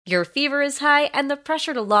Your fever is high and the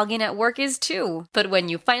pressure to log in at work is too. But when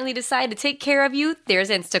you finally decide to take care of you, there's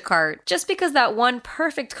Instacart. Just because that one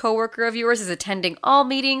perfect coworker of yours is attending all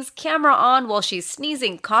meetings, camera on while she's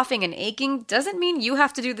sneezing, coughing, and aching, doesn't mean you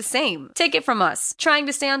have to do the same. Take it from us. Trying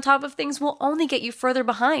to stay on top of things will only get you further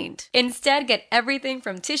behind. Instead, get everything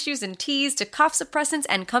from tissues and teas to cough suppressants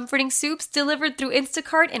and comforting soups delivered through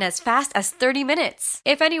Instacart in as fast as 30 minutes.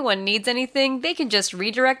 If anyone needs anything, they can just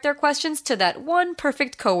redirect their questions to that one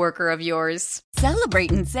perfect coworker of yours.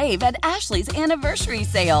 Celebrate and save at Ashley's Anniversary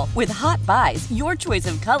Sale. With Hot Buys, your choice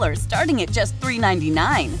of colors starting at just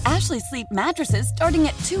 $3.99. Ashley Sleep mattresses starting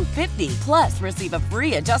at $2.50. Plus, receive a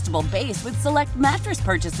free adjustable base with select mattress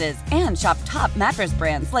purchases. And shop top mattress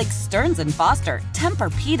brands like Stearns & Foster,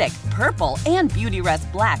 Tempur-Pedic, Purple, and Beautyrest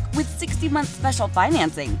Black with 60-month special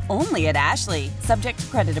financing. Only at Ashley. Subject to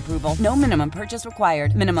credit approval. No minimum purchase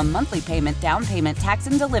required. Minimum monthly payment, down payment, tax,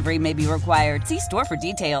 and delivery may be required. See store for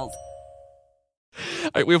details.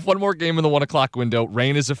 All right, we have one more game in the 1 o'clock window.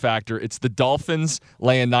 Rain is a factor. It's the Dolphins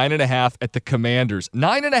laying 9.5 at the Commanders.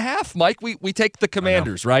 9.5, Mike. We take the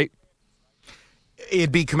Commanders, right?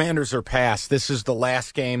 It'd be Commanders or pass. This is the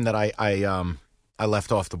last game that I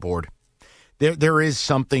left off the board. There is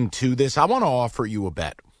something to this. I want to offer you a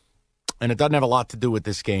bet, and it doesn't have a lot to do with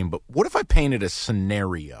this game. But what if I painted a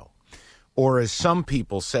scenario, or as some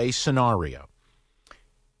people say, scenario?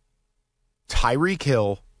 Tyreek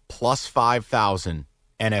Hill plus 5,000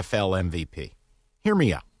 NFL MVP. Hear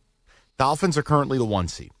me out. Dolphins are currently the 1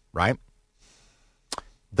 seed, right?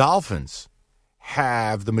 Dolphins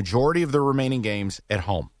have the majority of their remaining games at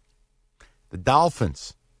home. The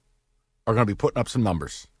Dolphins are going to be putting up some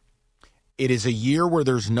numbers. It is a year where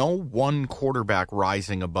there's no one quarterback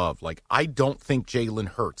rising above. Like, I don't think Jalen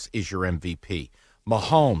Hurts is your MVP.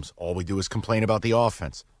 Mahomes, all we do is complain about the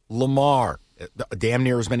offense. Lamar, damn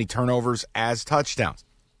near as many turnovers as touchdowns.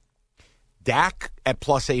 Dak at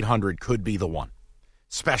plus 800 could be the one,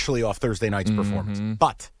 especially off Thursday night's performance.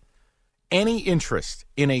 But any interest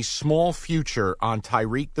in a small future on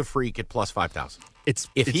Tyreek the Freak at plus 5,000?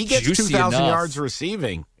 If he gets 2,000 yards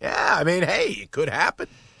receiving, yeah, I mean, hey, it could happen.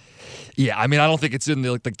 Yeah, I mean, I don't think it's in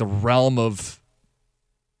the realm of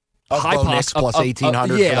high plus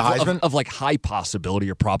 1,800 for the Heisman? Of like high possibility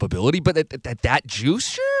or probability, but at that juice,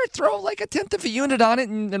 sure, throw like a tenth of a unit on it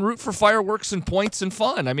and root for fireworks and points and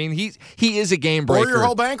fun. I mean, he is a game breaker. Or your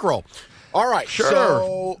whole bankroll. All right, sure.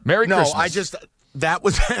 So, Merry Christmas. That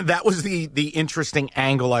was the interesting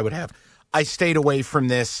angle I would have. I stayed away from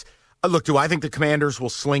this. Look, do I think the Commanders will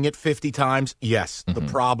sling it 50 times? Yes. The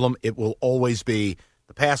problem, it will always be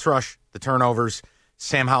the pass rush, the turnovers,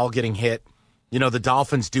 Sam Howell getting hit. You know, the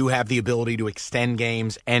Dolphins do have the ability to extend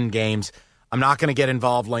games, end games. I'm not going to get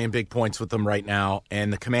involved laying big points with them right now.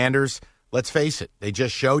 And the Commanders, let's face it, they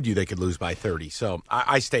just showed you they could lose by 30. So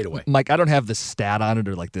I stayed away. Mike, I don't have the stat on it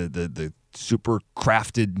or like the super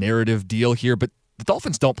crafted narrative deal here, but the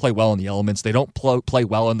Dolphins don't play well in the elements. They don't play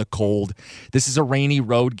well in the cold. This is a rainy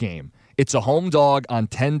road game. It's a home dog on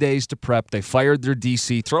 10 days to prep. They fired their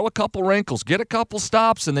DC. Throw a couple wrinkles, get a couple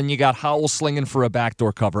stops, and then you got Howell slinging for a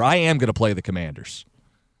backdoor cover. I am going to play the Commanders.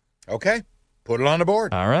 Okay. Put it on the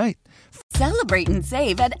board. All right. Celebrate and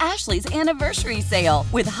save at Ashley's Anniversary Sale.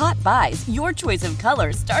 With Hot Buys, your choice of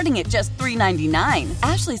colors starting at just $3.99.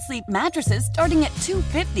 Ashley Sleep mattresses starting at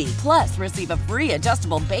 $2.50. Plus, receive a free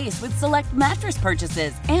adjustable base with select mattress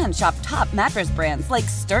purchases. And shop top mattress brands like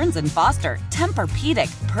Stearns & Foster,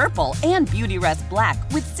 Tempur-Pedic, Purple, and Beautyrest Black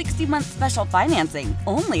with 60-month special financing.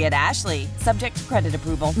 Only at Ashley. Subject to credit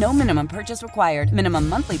approval. No minimum purchase required. Minimum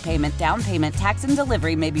monthly payment, down payment, tax, and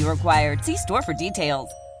delivery may be required. See store for details.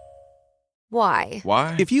 Why?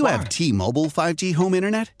 If you have T-Mobile 5G home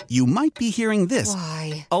internet, you might be hearing this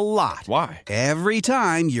Why? a lot. Why? Every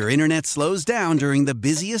time your internet slows down during the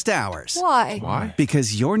busiest hours. Why?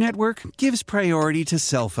 Because your network gives priority to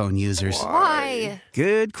cell phone users. Why?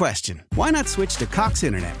 Good question. Why not switch to Cox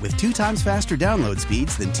Internet with 2 times faster download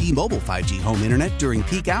speeds than T-Mobile 5G home internet during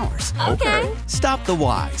peak hours? Okay. Stop the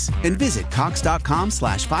whys and visit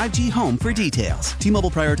cox.com/5G home for details.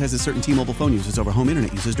 T-Mobile prioritizes certain T-Mobile phone users over home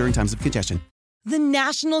internet users during times of congestion. The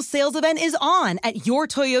national sales event is on at your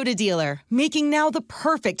Toyota dealer, making now the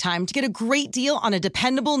perfect time to get a great deal on a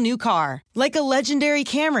dependable new car. Like a legendary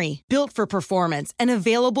Camry, built for performance and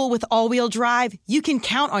available with all-wheel drive, you can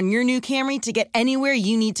count on your new Camry to get anywhere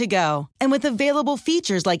you need to go. And with available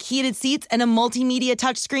features like heated seats and a multimedia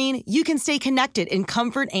touchscreen, you can stay connected in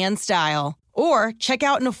comfort and style. Or check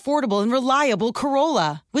out an affordable and reliable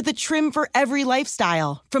Corolla with a trim for every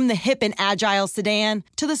lifestyle. From the hip and agile sedan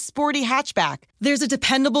to the sporty hatchback, there's a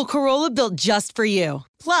dependable Corolla built just for you.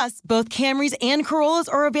 Plus, both Camrys and Corollas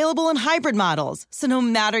are available in hybrid models, so no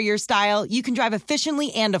matter your style, you can drive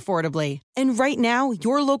efficiently and affordably. And right now,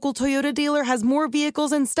 your local Toyota dealer has more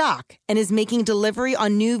vehicles in stock and is making delivery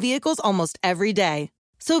on new vehicles almost every day.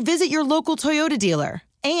 So visit your local Toyota dealer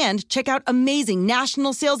and check out amazing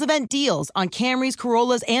national sales event deals on Camrys,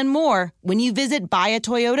 Corollas, and more when you visit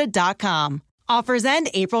buyatoyota.com. Offers end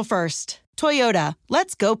April 1st. Toyota,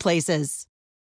 let's go places.